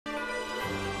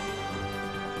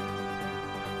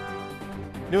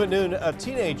New at noon, a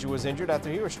teenager was injured after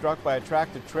he was struck by a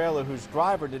tractor trailer whose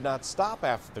driver did not stop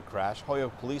after the crash.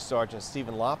 Holyoke Police Sgt.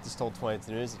 Stephen Loftus told 20th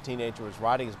News the teenager was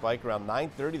riding his bike around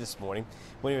 9:30 this morning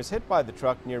when he was hit by the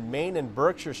truck near Main and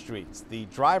Berkshire Streets. The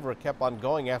driver kept on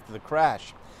going after the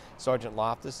crash. Sergeant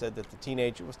Loftus said that the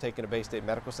teenager was taken to Bay State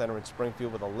Medical Center in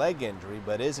Springfield with a leg injury,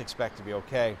 but is expected to be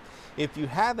okay. If you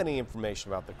have any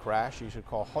information about the crash, you should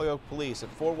call Holyoke Police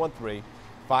at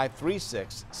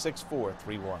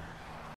 413-536-6431.